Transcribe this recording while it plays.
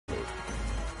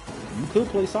You could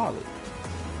play solid.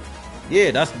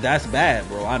 Yeah, that's bad,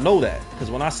 bro. I know that. Because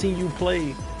when I seen you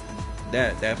play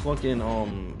that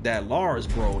fucking that Lars,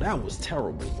 bro, that was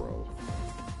terrible, bro.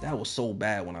 That was so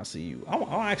bad when I see you.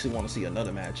 I actually want to see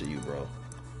another match of you, bro.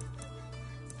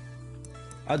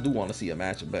 I do want to see a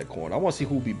match of Betcorn. I want to see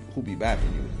who be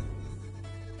bapping you.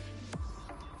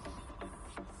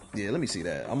 Yeah, let me see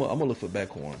that. I'm gonna look for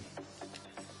Betcorn.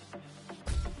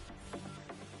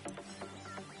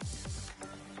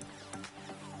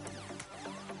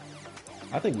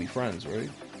 I think we friends, right?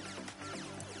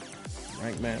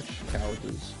 Rank match,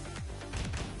 characters.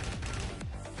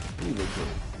 We look good.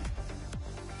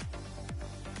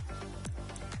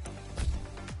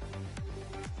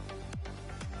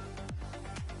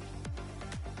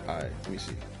 Alright, let me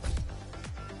see.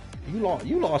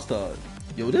 You lost a...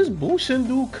 Yo, this Bushin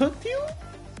dude cooked you?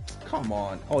 Come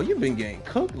on. Oh, you've been getting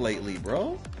cooked lately,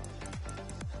 bro.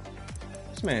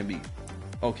 This man be...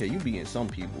 Okay, you beating some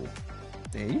people.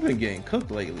 Damn, you've been getting cooked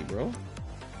lately, bro.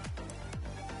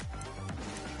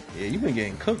 Yeah, you've been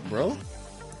getting cooked, bro.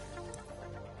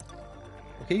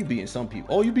 Okay, you beating some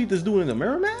people. Oh, you beat this dude in the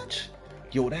mirror match?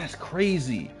 Yo, that's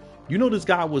crazy. You know this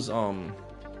guy was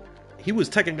he was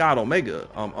Tekken God Omega,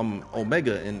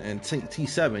 Omega in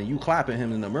T7. You clapping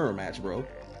him in the mirror match, bro.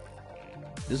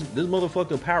 This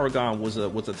motherfucker Paragon was a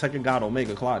Tekken God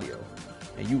Omega Claudio,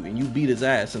 and you beat his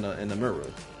ass in the mirror.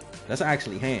 That's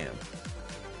actually ham.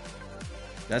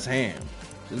 That's ham.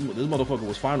 This motherfucker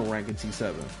was final rank in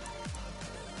T7.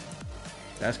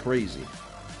 That's crazy.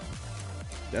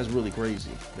 That's really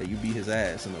crazy that you beat his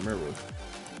ass in the mirror.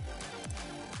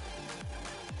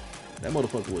 That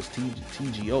motherfucker was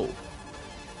TGO.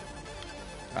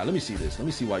 Alright, let me see this. Let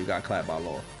me see why you got clapped by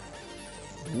Law.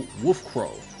 Wolf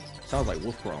Crow. Sounds like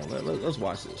Wolf Crow. Let's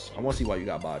watch this. I want to see why you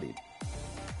got bodied.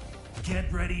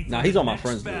 Get ready. Nah, he's on my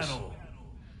friends list.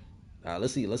 Alright,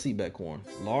 let's see Betcorn.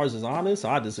 Lars is honest.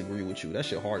 I disagree with you. That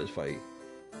shit hard as fight.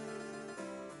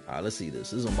 Alright, let's see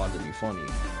this. This is about to be funny.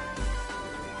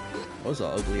 What's an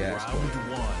ugly ass Round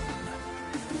one.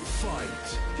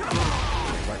 Fight.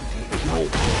 Yo,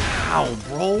 wow,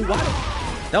 bro. Why?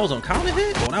 That was on counter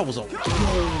hit? Oh, that was on. Yo,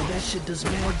 that shit does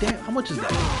mad damage. How much is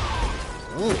that?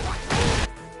 Oh.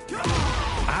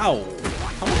 Ow.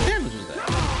 How much damage was that?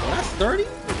 Oh, that's 30?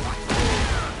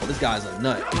 Oh, this guy's a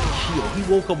nut. Yo, he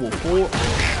woke up with 4.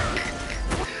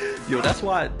 Yo, that's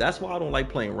why I don't like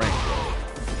playing ranked, bro.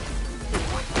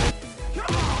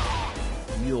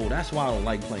 Yo, that's why I don't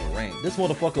like playing ranked. This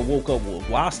motherfucker woke up with,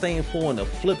 while staying 4 in the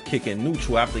flip kick in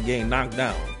neutral after getting knocked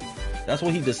down. That's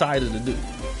what he decided to do.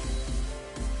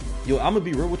 Yo, I'm gonna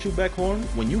be real with you, Beckhorn.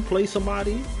 When you play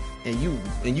somebody and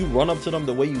you run up to them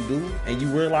the way you do, and you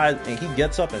realize, and he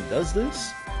gets up and does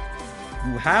this,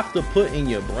 you have to put in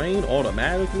your brain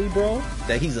automatically, bro,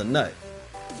 that he's a nut.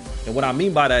 And what I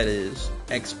mean by that is,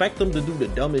 expect him to do the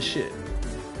dumbest shit.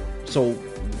 So,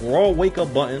 raw wake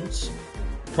up buttons,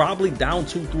 probably down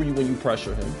 2-3 when you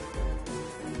pressure him.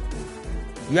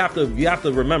 You have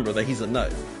to remember that he's a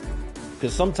nut.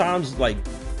 Because sometimes, like,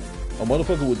 a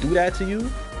motherfucker would do that to you,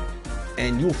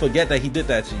 and you'll forget that he did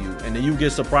that to you, and then you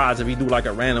get surprised if he do like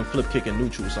a random flip kick in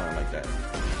neutral or something like that.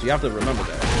 So you have to remember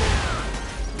that.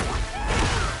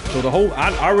 So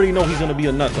I already know he's gonna be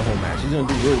a nut the whole match. He's gonna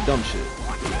do real dumb shit.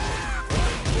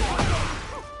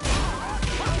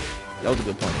 That was a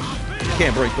good punch. He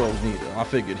can't break throws neither. I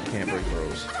figured he can't break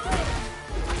throws.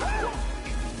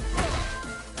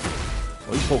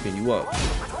 Oh, he's poking you up.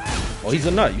 Oh, he's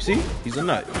a nut, you see? He's a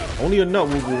nut. Only a nut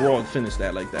will raw finish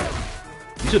that like that.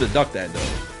 You should have ducked that, though.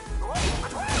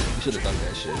 You should have ducked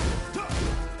that shit.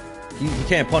 He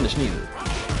can't punish neither.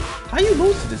 How you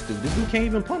lose to this dude? This dude can't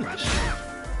even punish.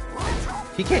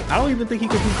 He can't. I don't even think he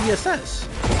can do DSS.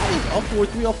 Up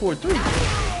 4-3, up 4-3.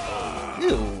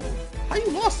 Ew. How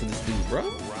you lost to this dude, bro?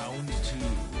 Round 2.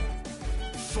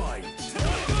 Fight.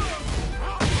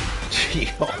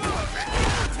 Yo.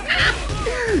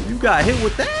 You got hit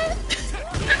with that?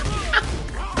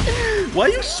 Why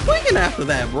you swinging after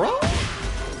that, bro?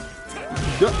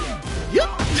 Yup.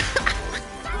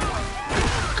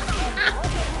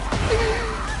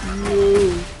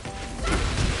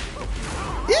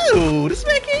 Ew, this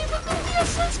man can't even do the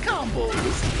assist combos.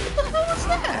 What the hell is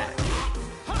that?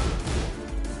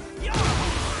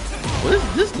 Well,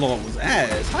 this long was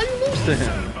ass. How you lose to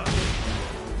him?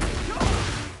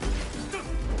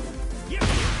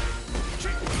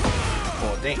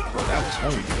 Oh, dang. Bro, that was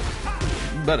hungry.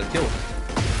 You better kill him.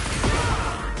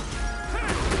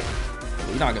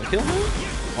 You're not gonna kill him?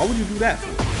 Why would you do that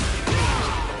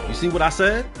for? You see what I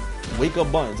said? Wake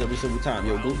up buttons every single time.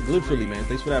 Yo, good Philly, man.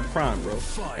 Thanks for that prime, bro.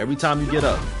 Every time you get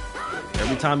up,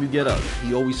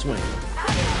 he always swings.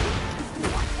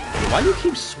 why you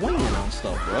keep swinging on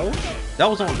stuff, bro? That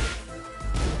was on.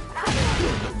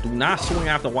 Do not swing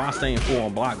after while staying 4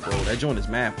 on block, bro. That joint is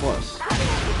mad plus.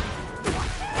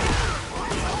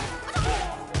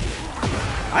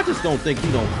 I just don't think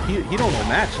he don't know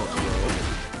matchups, bro.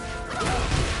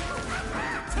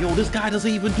 Yo, this guy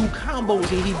doesn't even do combos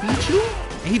and he beat you?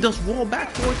 And he does roll back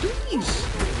 4 threes.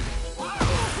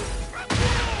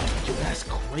 Yo, that's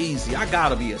crazy. I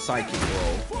gotta be a psychic,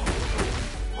 bro.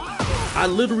 I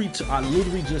literally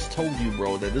just told you,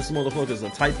 bro, that this motherfucker is the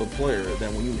type of player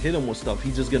that when you hit him with stuff,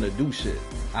 he's just gonna do shit.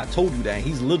 I told you that, and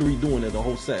he's literally doing it the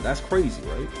whole set. That's crazy,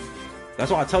 right? That's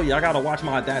why I tell you, I gotta watch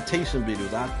my adaptation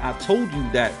videos. I told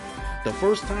you that the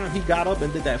first time he got up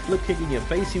and did that flip kick in your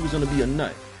face, he was gonna be a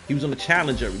nut. He was gonna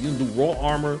challenge everything. He was gonna do raw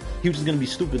armor. He was just gonna be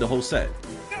stupid the whole set.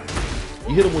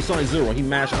 You hit him with something 0, he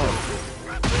mashed armor.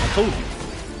 I told you.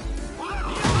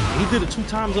 He did it 2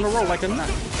 times in a row like a nut.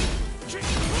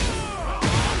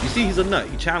 You see, he's a nut.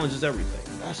 He challenges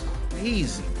everything. That's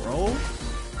crazy, bro.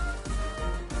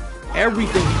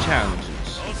 Everything he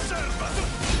challenges.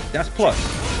 That's plus.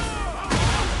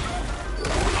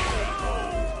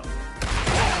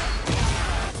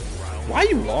 Why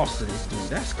you lost to this dude?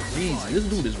 That's crazy. This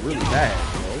dude is really bad,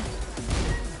 bro.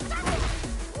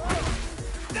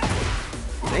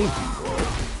 Thank you,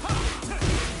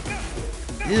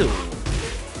 bro. Ew.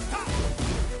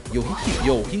 Yo,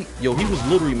 he was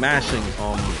literally mashing.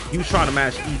 He was trying to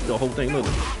mash Heat the whole thing. Look,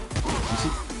 you see?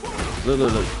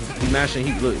 Look. He mashing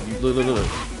Heat. Look.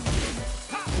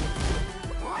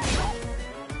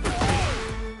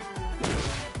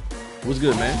 What's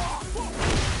good, man?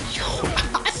 Yo,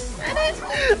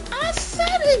 I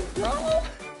said it, bro.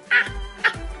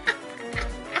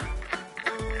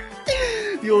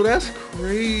 Yo, that's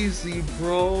crazy,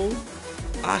 bro.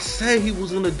 I said he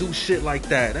was gonna do shit like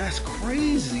that. That's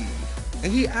crazy.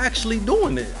 And he actually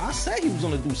doing it. I said he was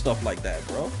gonna do stuff like that,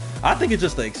 bro. I think it's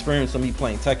just the experience of me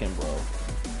playing Tekken, bro.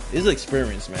 It's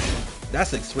experience, man.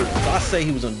 That's experience. I say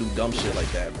he was gonna do dumb shit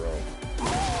like that, bro.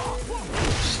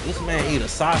 This man ate a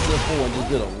side step 4 and just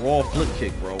did a raw flip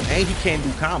kick, bro. And he can't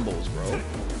do combos, bro.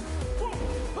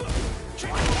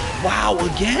 Wow,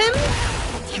 again?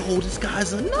 Yo, this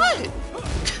guy's a nut.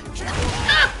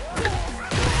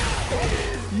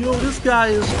 Yo, this guy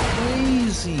is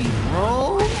crazy,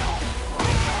 bro.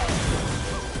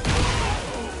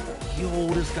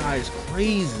 Yo, this guy is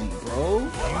crazy, bro.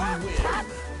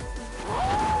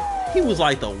 He was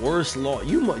like the worst loss.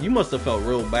 You must have felt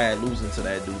real bad losing to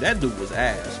that dude. That dude was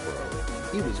ass, bro.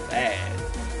 He was bad.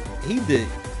 He did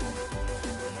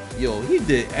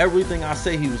everything I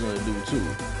say he was gonna do too.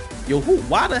 Yo,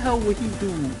 why the hell would he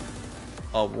do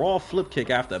a raw flip kick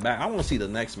after back? I want to see the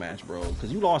next match, bro,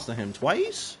 because you lost to him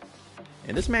twice,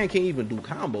 and this man can't even do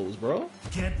combos, bro.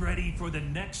 Get ready for the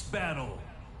next battle.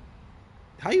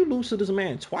 How you lose to this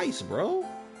man twice, bro?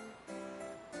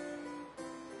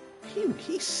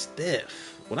 He's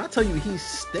stiff. When I tell you he's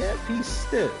stiff, he's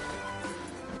stiff.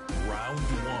 Round 1.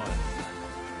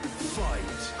 Fight.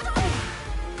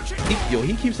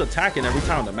 He keeps attacking every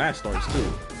time the match starts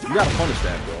too. You gotta punish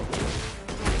that, bro.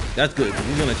 That's good, because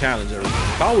he's gonna challenge everything.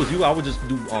 If I was you, I would just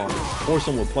do force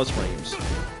him with plus frames.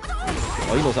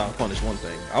 Oh, he knows how to punish one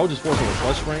thing. I would just force him with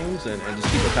plus frames and just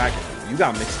keep attacking him. You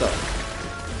got mixed up.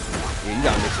 Yeah, you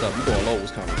got mixed up. You thought low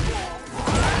was coming.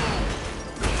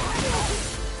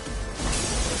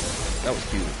 That was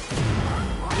cute.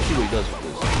 Let's see what he does with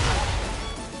this.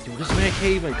 Yo, this man can't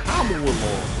even combo with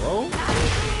long, bro.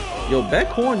 Yo,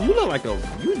 Beckhorn, you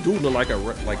do look like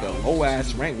a low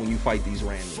ass rank when you fight these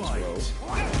randoms, bro.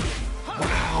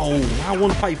 Wow, round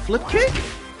 1 fight flip kick?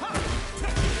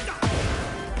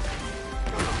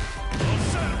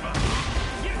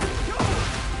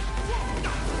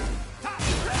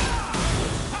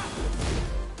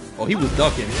 Oh, he was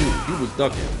ducking too. He was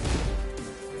ducking.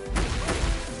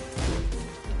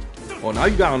 Oh, now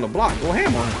you got on the block. Go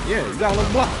ham on him. Yeah, you got on the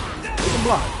block. Make him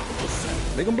block.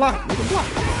 Make him block. Make him block.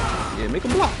 Yeah, make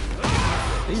him block.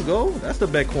 There you go. That's the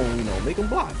back corner we know. Make him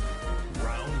block.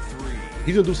 Round 3.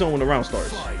 He's gonna do something when the round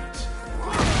starts.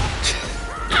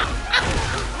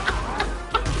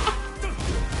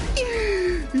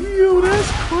 Yo,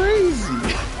 that's crazy.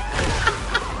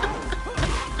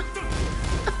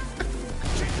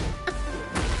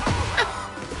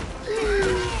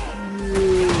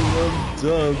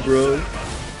 Done, bro.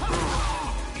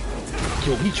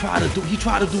 Yo, he tried to do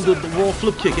the raw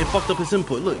flip kick and fucked up his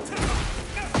input. Look.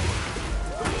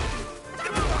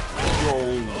 Yo,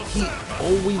 he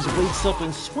always wakes up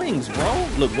and swings, bro.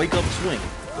 Look, wake up, swing.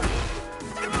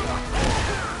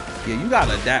 Yeah, you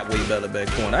gotta adapt way better back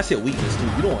corner. That's your weakness too.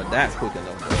 You don't adapt quick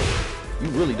enough, bro.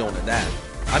 You really don't adapt.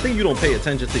 I think you don't pay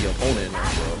attention to your opponent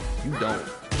enough, bro. You don't.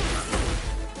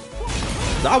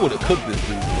 I would have cooked this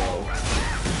dude, bro.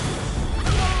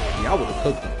 Yeah, I would have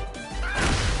cooked him.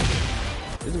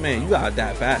 This man, you gotta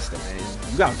die faster, man.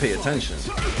 You gotta pay attention.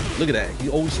 Look at that. He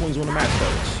always swings when the match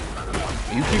starts.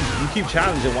 You keep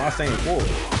challenging while staying forward.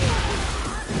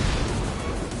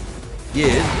 Yeah,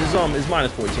 it's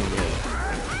minus 14. Yeah.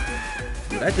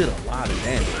 Dude, that did a lot of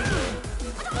damage,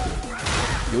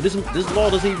 bro. Yo, this law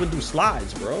doesn't even do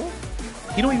slides, bro.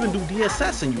 He don't even do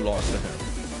DSS, and you lost to him.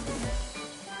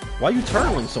 Why are you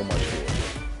turtling so much for?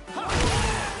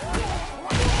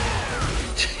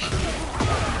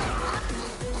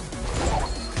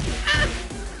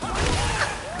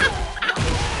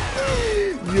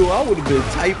 Yo, I would have been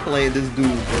tight playing this dude,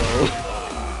 bro.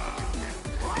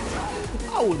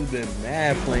 I would have been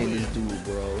mad playing this dude,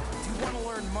 bro. You want to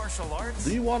learn martial arts?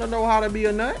 Do you want to know how to be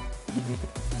a nut?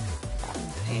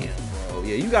 Damn, bro.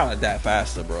 Yeah, you gotta adapt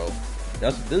faster, bro.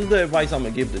 This is the advice I'm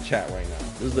gonna give the chat right now.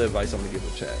 This is the advice I'm gonna give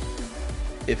the chat.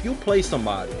 If you play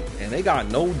somebody and they got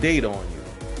no data on you,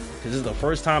 because it's the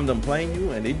first time them playing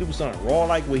you, and they do something raw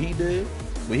like what he did,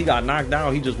 when he got knocked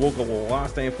down, he just woke up with one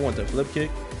stand forward to flip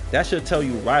kick. That should tell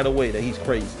you right away that he's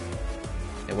crazy.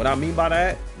 And what I mean by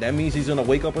that, that means he's gonna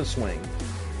wake up and swing.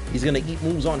 He's gonna eat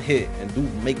moves on hit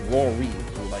and make raw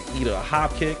reads. So like either a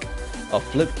hop kick, a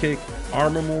flip kick,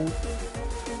 armor move,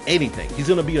 anything. He's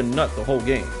gonna be a nut the whole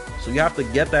game. So you have to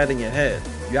get that in your head.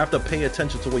 You have to pay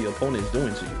attention to what your opponent is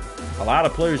doing to you. A lot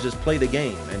of players just play the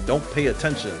game and don't pay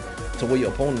attention to what your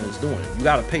opponent is doing. You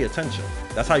gotta pay attention.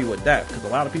 That's how you adapt. Because a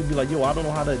lot of people be like, yo, I don't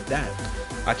know how to adapt.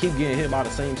 I keep getting hit by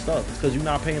the same stuff. It's because you're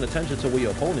not paying attention to what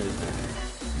your opponent is doing.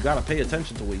 You gotta pay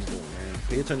attention to what he's doing, man.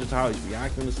 Pay attention to how he's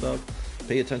reacting to stuff.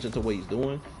 Pay attention to what he's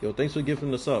doing. Yo, thanks for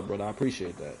giving the sub, brother. I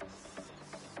appreciate that.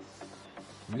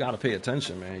 You gotta pay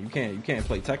attention, man. You can't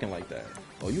play Tekken like that.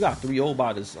 Oh, you got 3-0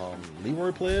 by this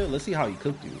Leroy player. Let's see how he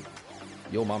cooked you.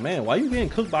 Yo, my man, why you getting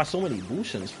cooked by so many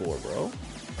Bushins for, bro?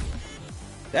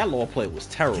 That law play was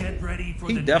terrible.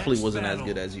 He definitely wasn't as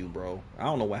good as you, bro. I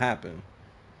don't know what happened.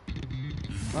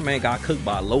 My man got cooked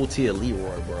by low tier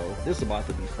Leroy, bro. This is about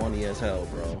to be funny as hell,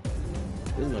 bro.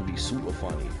 This is gonna be super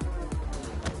funny.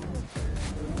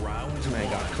 This man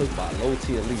got cooked by low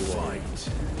tier Leroy.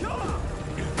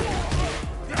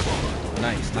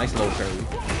 Nice low parry.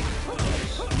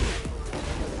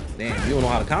 Damn, you don't know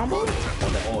how to combo?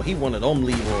 Oh, he one of them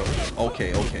Leroys.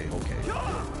 Okay.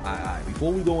 Alright,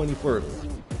 before we go any further,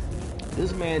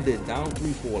 this man did down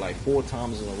 3-4 like 4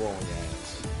 times in a row,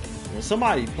 guys. When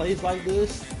somebody plays like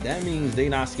this, that means they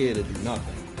not scared to do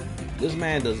nothing. This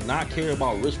man does not care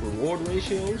about risk-reward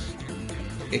ratios,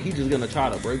 and he's just gonna try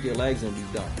to break your legs and be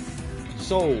done.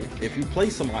 So, if you play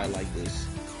somebody like this,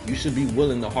 you should be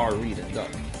willing to hard read and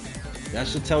duck. That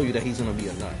should tell you that he's gonna be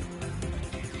a nut.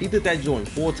 He did that joint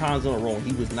 4 times in a row, and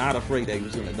he was not afraid that he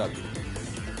was gonna duck you.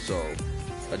 So,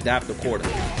 adapt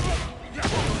accordingly.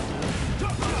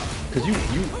 Because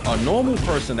a normal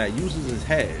person that uses his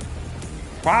head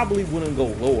probably wouldn't go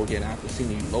low again after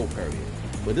seeing you low parry.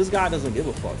 But this guy doesn't give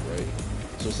a fuck, right?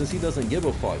 So since he doesn't give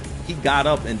a fuck, he got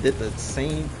up and did the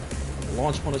same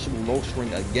launch punishable low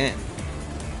string again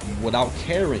without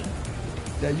caring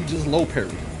that you just low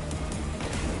parry.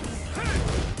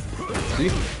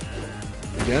 See?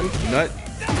 Again, nut.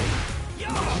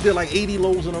 He did like 80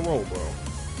 lows in a row, bro.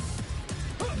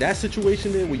 That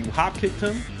situation there where you hop kicked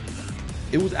him,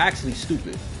 it was actually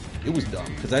stupid. It was dumb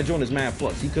because that joint is mad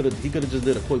flux. He could have just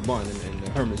did a quick bun and the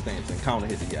Herman stance and counter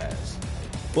hit the ass.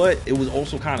 But it was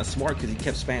also kind of smart because he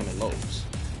kept spamming lows.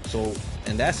 So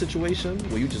in that situation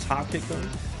where you just hop kicked him,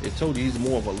 it told you he's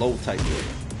more of a low type player.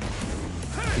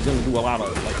 He's gonna do a lot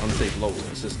of like unsafe lows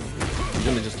consistently. He's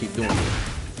gonna just keep doing it.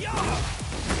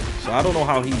 So I don't know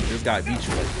how this guy beat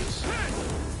you like this.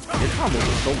 His combos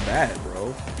are so bad,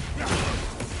 bro.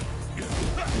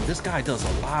 And this guy does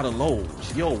a lot of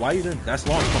lows. Yo, why you didn't? That's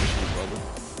launch punishment, brother.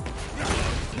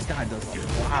 This guy does a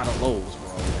lot of lows,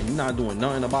 bro. And you're not doing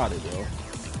nothing about it, bro.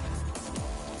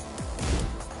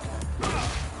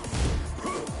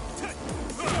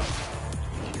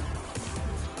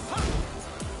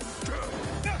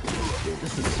 Yo,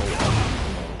 this is so hard.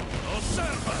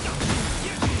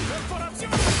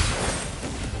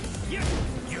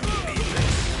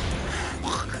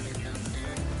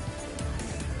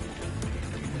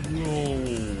 Yo,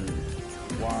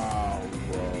 wow,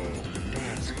 bro,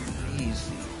 that's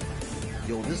crazy.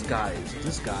 Yo, this guy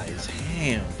is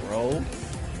ham, bro.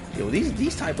 Yo,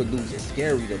 these type of dudes are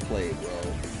scary to play, bro.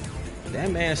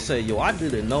 That man said, yo, I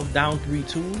did enough down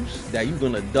 3-2s that you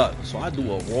gonna duck. So I do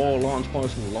a raw launch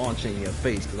punch and launch in your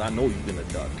face because I know you're gonna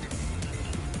duck.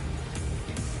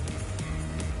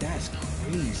 That's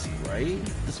crazy, right?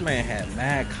 This man had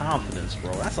mad confidence,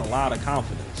 bro. That's a lot of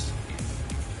confidence.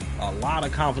 A lot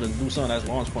of confidence to do something that's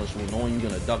launch punishable, knowing you're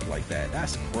gonna duck like that.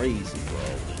 That's crazy, bro.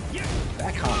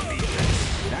 That confidence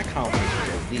is OD.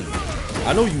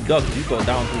 I know you ducked. You thought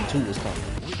down 3-2 was coming.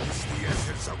 Witness the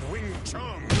essence of Wing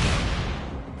Chun.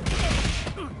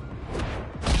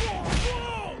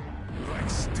 Like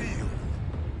steel.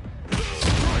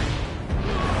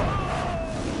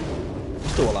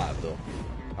 He's still alive though.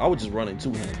 I was just running to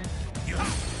him. I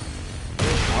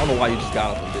don't know why you just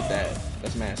got up and did that.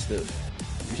 That's mad stiff.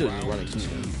 You should have just run into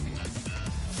him.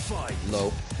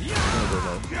 Low. You're gonna go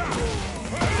low.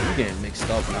 You're getting mixed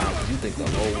up now because you think the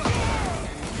low is coming.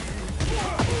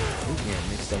 You're getting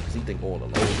mixed up because you think all the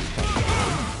low is coming.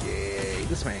 Yeah,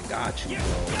 this man got you, bro.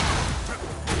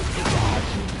 He got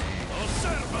you, man.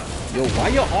 Yo, why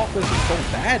your offense is so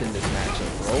bad in this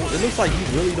matchup, bro? It looks like you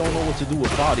really don't know what to do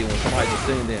with body when somebody's just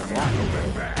sitting there and blocking, bro.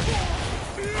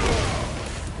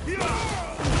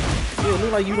 Yeah, it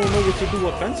looks like you don't know what to do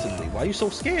offensively. Why you so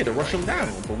scared to rush him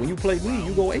down? But when you play me,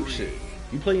 you go ape shit.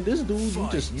 You play this dude, you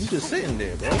just sitting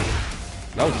there, bro.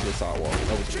 That was a good sidewalk.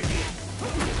 That was good.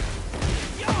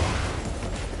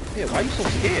 Yeah, why you so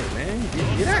scared, man?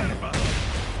 Get at him.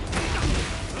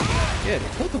 Yeah,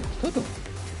 cook him.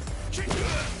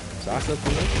 Side step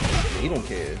for him? He don't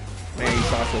care. Man, he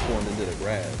side step for him and did a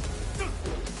grab.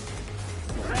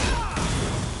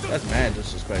 That's mad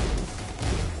disrespectful.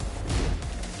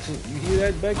 You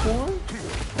hear that, Beckhorn?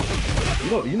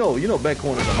 You know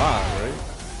Beckhorn is alive, right?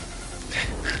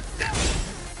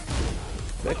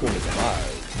 Beckhorn is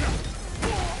alive.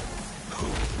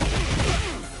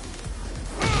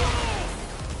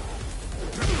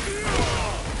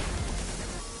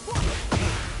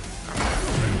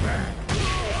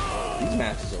 These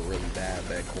matches are really bad,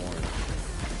 Beckhorn.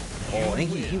 Oh, and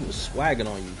he was swagging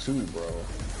on you too, bro.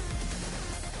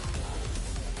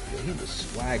 He was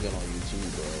swagging on you too,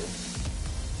 bro.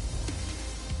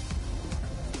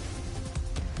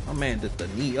 My man did the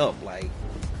knee up, like,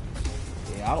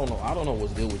 yeah, I don't know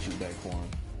what's good with you, Beckhorn.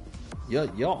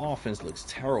 Your offense looks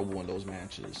terrible in those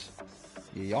matches.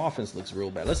 Yeah, your offense looks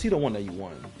real bad. Let's see the one that you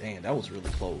won. Damn, that was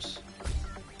really close.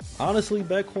 Honestly,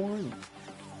 Beckhorn,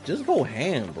 just go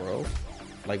ham, bro.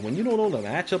 Like, when you don't know the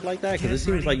matchup like that, because it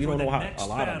seems like you don't know how a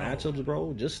lot of matchups,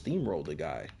 bro, just steamroll the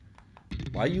guy.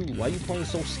 Why you playing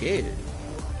so scared?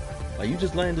 Like, you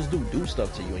just letting this dude do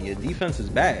stuff to you, and your defense is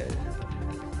bad.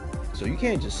 So you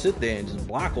can't just sit there and just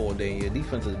block all day and your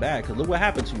defense is bad. Cause look what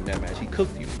happened to you in that match. He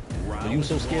cooked you. But you were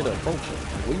so scared to approach him.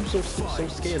 What are you so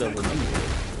scared of when you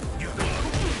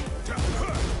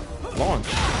launch?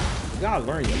 You gotta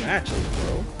learn your matchups,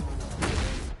 bro.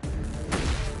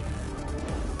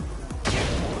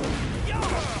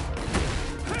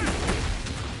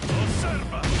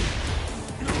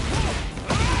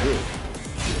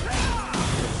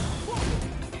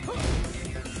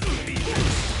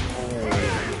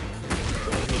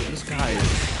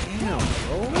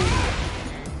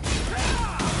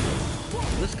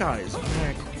 This guy is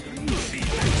mad crazy, bro.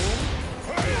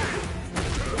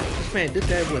 This man did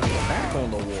that with his back on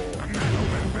the wall.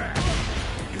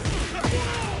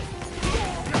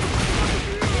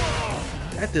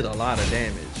 That did a lot of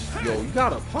damage. Yo, you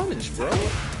gotta punish, bro. Yo,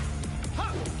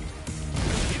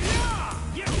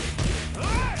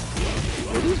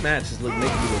 these matches make you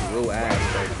look real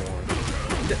ass right for him.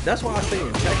 That's why I say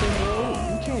in Tekken, bro,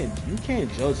 you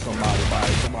can't judge somebody by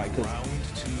somebody, because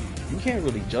you can't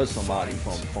really judge somebody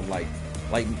from like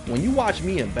when you watch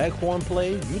me and Beckhorn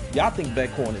play, y'all think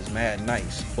Beckhorn is mad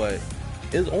nice, but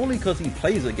it's only because he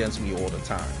plays against me all the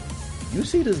time. You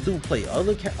see this dude play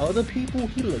other people,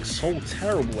 he looks so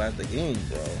terrible at the game,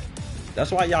 bro. That's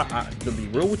why y'all, to be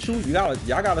real with you, y'all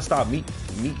gotta stop meat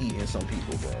eating some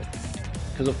people, bro.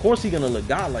 Because of course he gonna look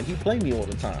god like he play me all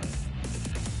the time.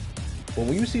 But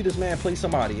when you see this man play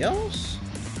somebody else,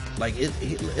 like it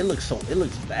looks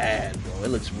bad, bro. It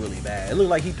looks really bad. It looked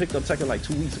like he picked up Tekken like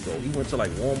 2 weeks ago. He went to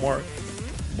like Walmart,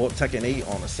 bought Tekken 8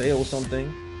 on a sale or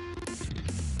something,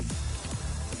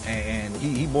 and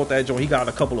he bought that joint. He got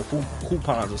a couple of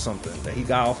coupons or something that he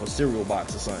got off a cereal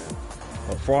box or something,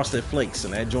 of Frosted Flakes,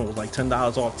 and that joint was like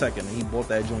 $10 off Tekken, and he bought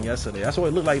that joint yesterday. That's what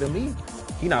it looked like to me.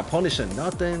 He not punishing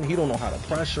nothing. He don't know how to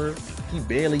pressure. He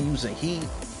barely using heat.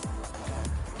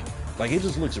 Like, it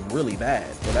just looks really bad.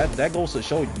 But that goes to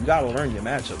show you gotta learn your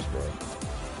matchups, bro.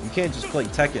 You can't just play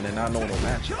Tekken and not know no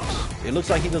matchups. It looks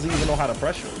like he doesn't even know how to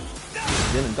pressure.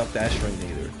 He didn't duck that string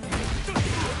either.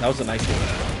 That was a nice one.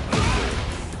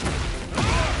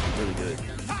 Really good.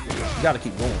 You gotta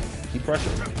keep going. Keep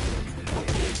pressuring.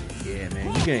 Yeah,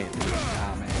 man. You can't.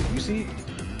 Nah, man. You see?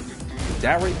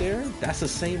 That right there, that's the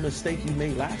same mistake you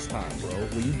made last time, bro.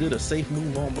 When you did a safe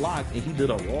move on block and he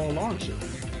did a raw launcher.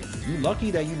 You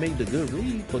lucky that you made the good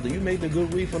read, but you made the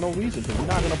good read for no reason because you're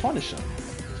not gonna punish him.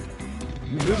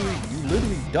 You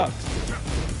literally ducked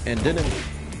and didn't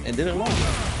launch.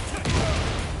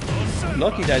 You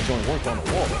lucky that joint worked on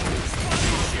the wall.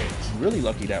 You really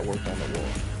lucky that worked on the wall.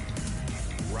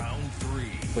 Round 3.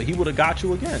 But he would have got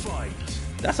you again. Fight.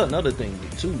 That's another thing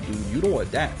too, dude. You don't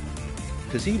adapt.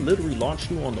 Because he literally launched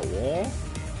you on the wall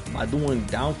by doing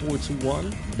down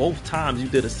 4-2-1. Both times you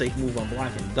did a safe move on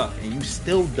block and duck. And you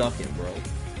still ducking, bro.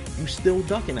 You still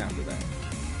ducking after that.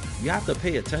 You have to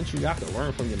pay attention. You have to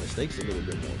learn from your mistakes a little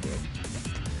bit more, bro.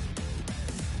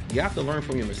 You have to learn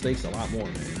from your mistakes a lot more,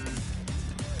 man.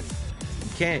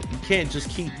 You can't just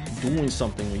keep doing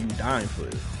something when you dying for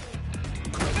it.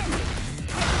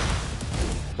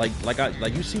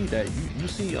 Like you see that you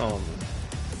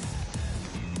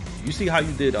see how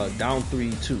you did down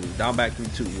 3-2, down back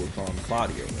 3-2 with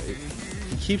Claudio, right?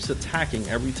 He keeps attacking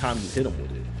every time you hit him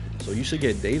with it. So you should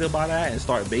get data by that and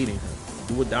start baiting him.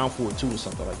 Do a down 4-2 or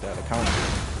something like that, a counter.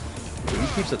 So he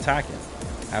keeps attacking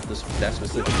after that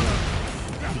specific one.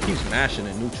 He keeps mashing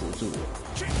in neutral too.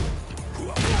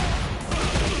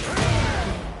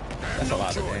 That's a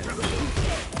lot of damage.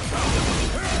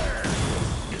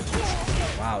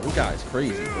 Wow, this guy's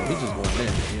crazy, bro. He's just going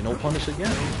in. You know, punish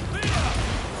again.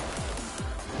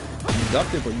 You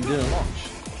ducked it, but you didn't launch.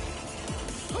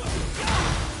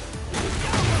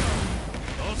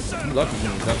 You lucky you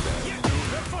didn't duck that.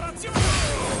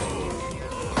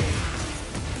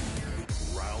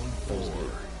 Round 4.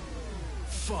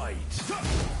 Fight.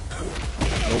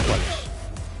 No punish.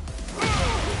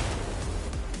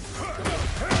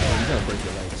 Oh, you gotta break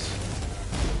your legs.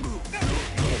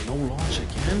 Oh, no launch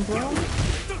again, bro?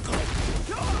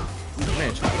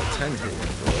 Man, try to 10 hit him,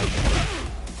 bro.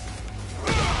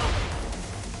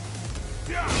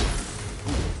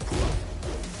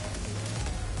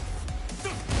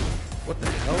 What the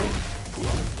hell?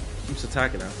 Keeps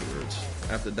attacking afterwards.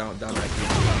 After down that game.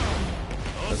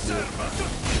 Let's do it.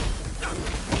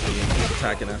 He keeps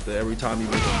attacking after every time he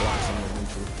makes a block somewhere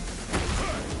neutral.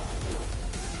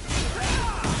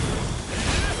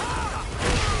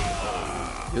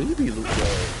 Yo, you be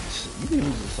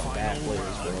losing some bad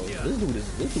players, bro. This dude is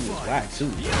whack too.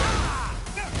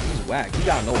 He's whack. He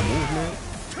got no movement.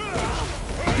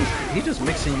 He just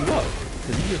mixing you up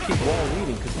because he just keep wall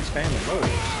reading because he's spamming lows.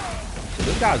 So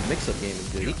this guy's mix-up game is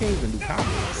good. He can't even do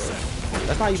combos, bro.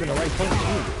 That's not even the right punish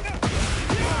either.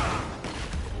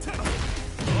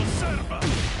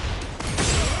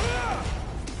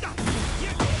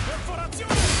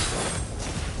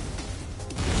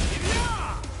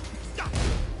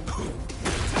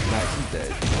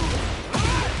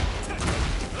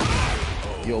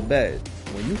 Yo, bad.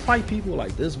 When you fight people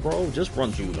like this, bro, just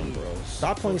run through them, bro.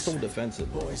 Stop playing so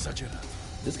defensive, bro.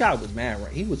 This guy was mad.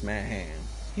 He was mad hand.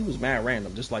 He was mad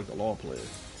random, just like the law player.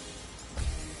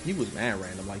 He was mad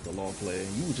random like the law player.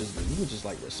 And you were just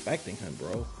like respecting him,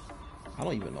 bro. I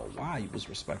don't even know why you was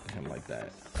respecting him like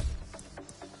that.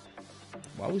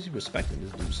 Why was you respecting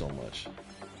this dude so much?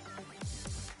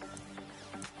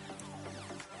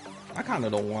 I kind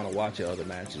of don't want to watch your other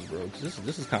matches, bro. Cause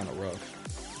this is kind of rough.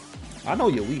 I know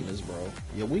your weakness, bro.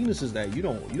 Your weakness is that you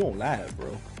don't laugh,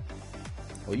 bro.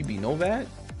 Oh, you be Novad?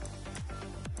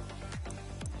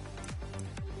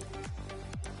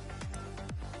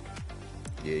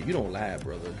 Yeah, you don't laugh,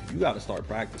 brother. You gotta start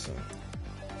practicing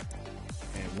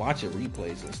and watching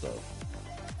replays and stuff.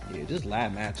 Yeah, just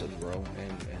lab matchups, bro,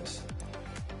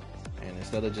 and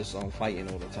instead of just fighting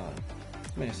all the time.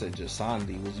 This man said just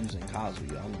Sandy was using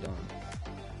Kazuya. I'm done.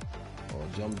 Oh,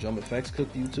 jump effects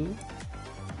cooked you too.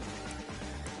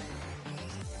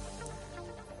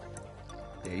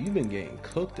 Yeah, you've been getting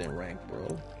cooked in rank,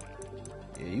 bro.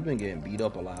 Yeah, you've been getting beat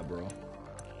up a lot, bro.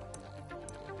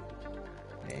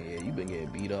 Yeah, you've been getting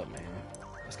beat up, man.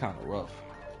 It's kind of rough.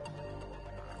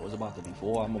 What was about to be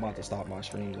 4? I'm about to stop my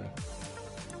stream then.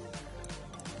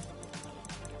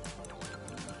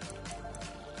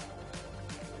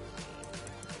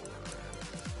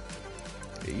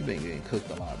 Yeah, you've been getting cooked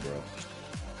a lot, bro.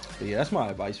 But yeah, that's my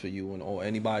advice for you or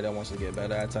anybody that wants to get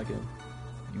better at Tekken.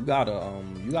 You gotta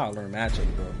learn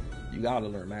matchups, bro. You gotta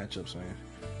learn matchups, man.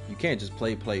 You can't just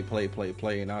play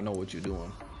and not know what you're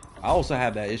doing. I also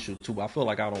have that issue too. I feel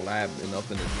like I don't lab enough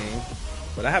in this game,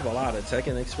 but I have a lot of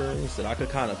Tekken experience that I could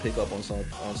kind of pick up on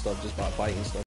stuff just by fighting stuff.